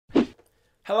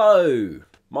Hello,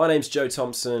 my name's Joe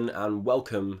Thompson and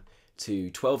welcome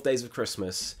to 12 Days of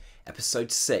Christmas,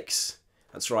 episode 6.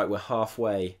 That's right, we're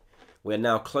halfway. We're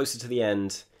now closer to the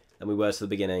end than we were to the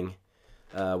beginning,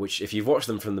 which if you've watched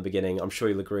them from the beginning, I'm sure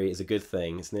you'll agree is a good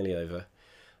thing. It's nearly over.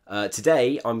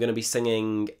 Today I'm going to be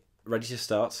singing Ready to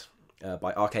Start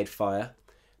by Arcade Fire.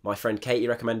 My friend Katie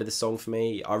recommended this song for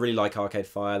me. I really like Arcade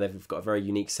Fire. They've got a very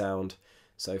unique sound,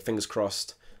 so fingers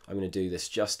crossed I'm going to do this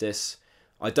justice.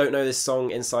 I don't know this song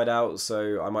inside out,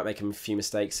 so I might make a few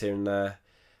mistakes here and there,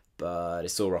 but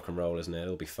it's all rock and roll, isn't it?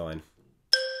 It'll be fine.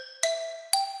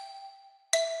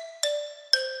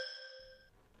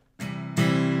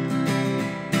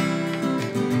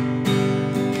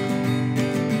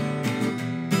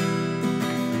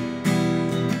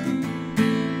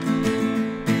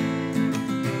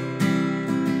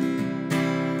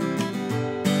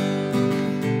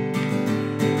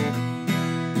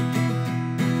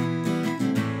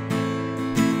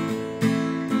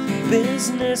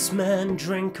 Businessmen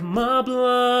drink my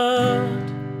blood,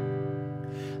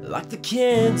 like the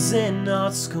kids in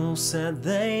art school said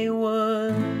they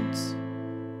would.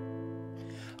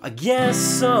 I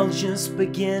guess I'll just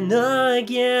begin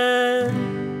again,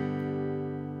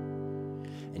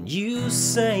 and you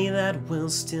say that we'll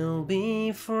still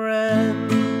be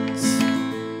friends.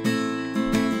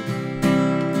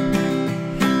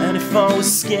 And if I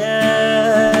was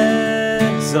scared,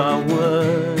 I was.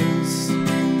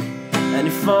 And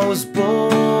if I was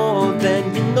bored,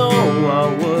 then you know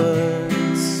I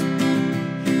was.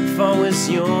 If I was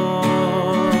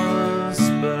yours,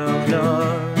 but I'm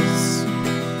not.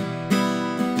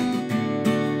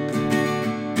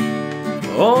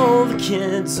 All the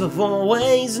kids have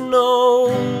always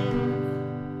known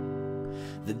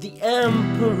that the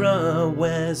emperor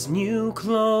wears new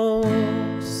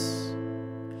clothes,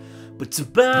 but to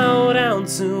bow down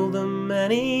to them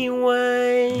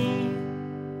anyway,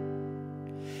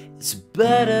 it's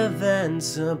better than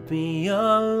to be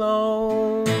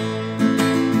alone.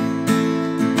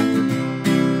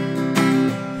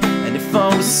 And if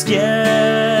I was scared,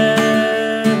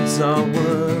 I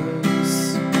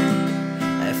was.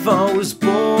 And if I was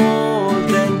bored,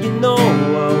 then you know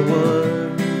I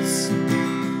was.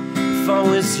 If I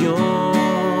was yours,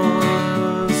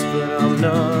 but I'm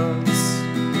not.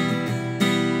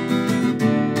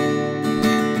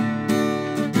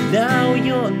 Now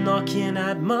you're knocking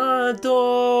at my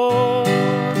door,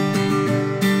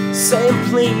 saying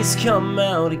please come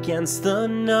out against the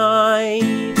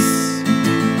night.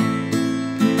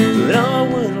 But I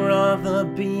would rather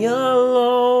be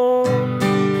alone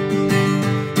than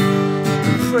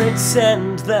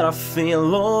pretend that I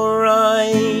feel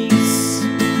alright.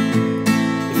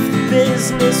 If the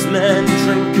businessmen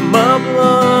drink my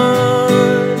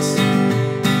blood,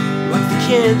 like the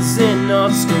kids in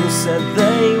art school said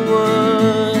they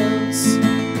would,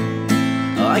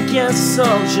 I guess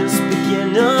I'll just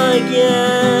begin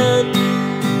again.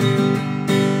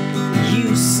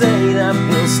 You say that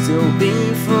we'll still be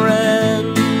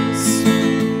friends.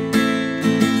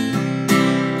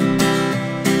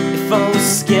 If I was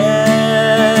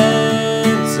scared,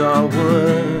 I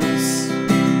was.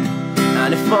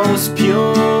 And if I was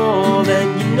pure,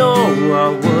 then you know I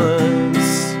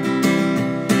was.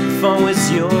 If I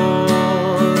was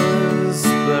yours,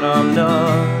 but I'm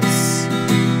not.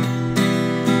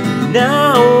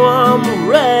 Now I'm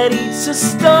ready to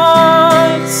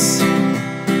start.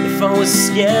 If I was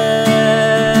scared,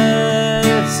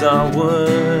 I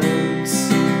would.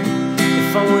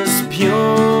 If I was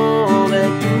pure,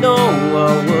 then you know I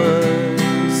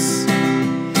was.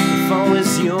 If I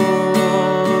was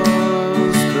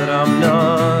yours, but I'm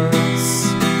not.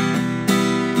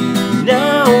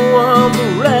 Now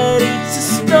I'm ready to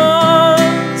start.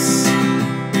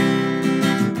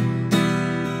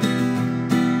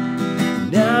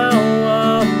 Now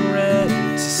I'm ready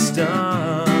to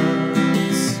start.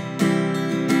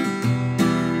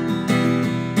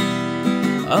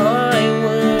 I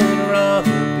would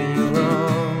rather be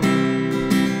wrong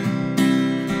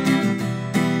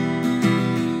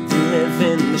than live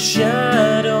in the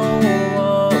shadow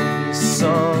of your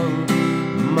song.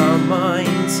 My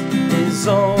mind is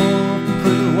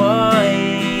open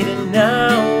wide, and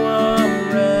now I'm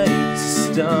ready to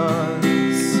start.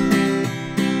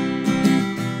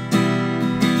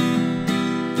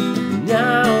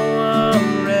 Now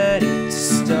I'm ready to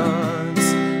start.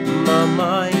 My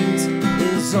mind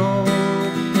is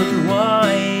open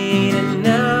wide, and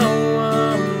now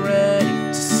I'm ready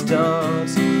to start.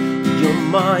 Your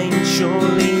mind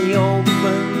surely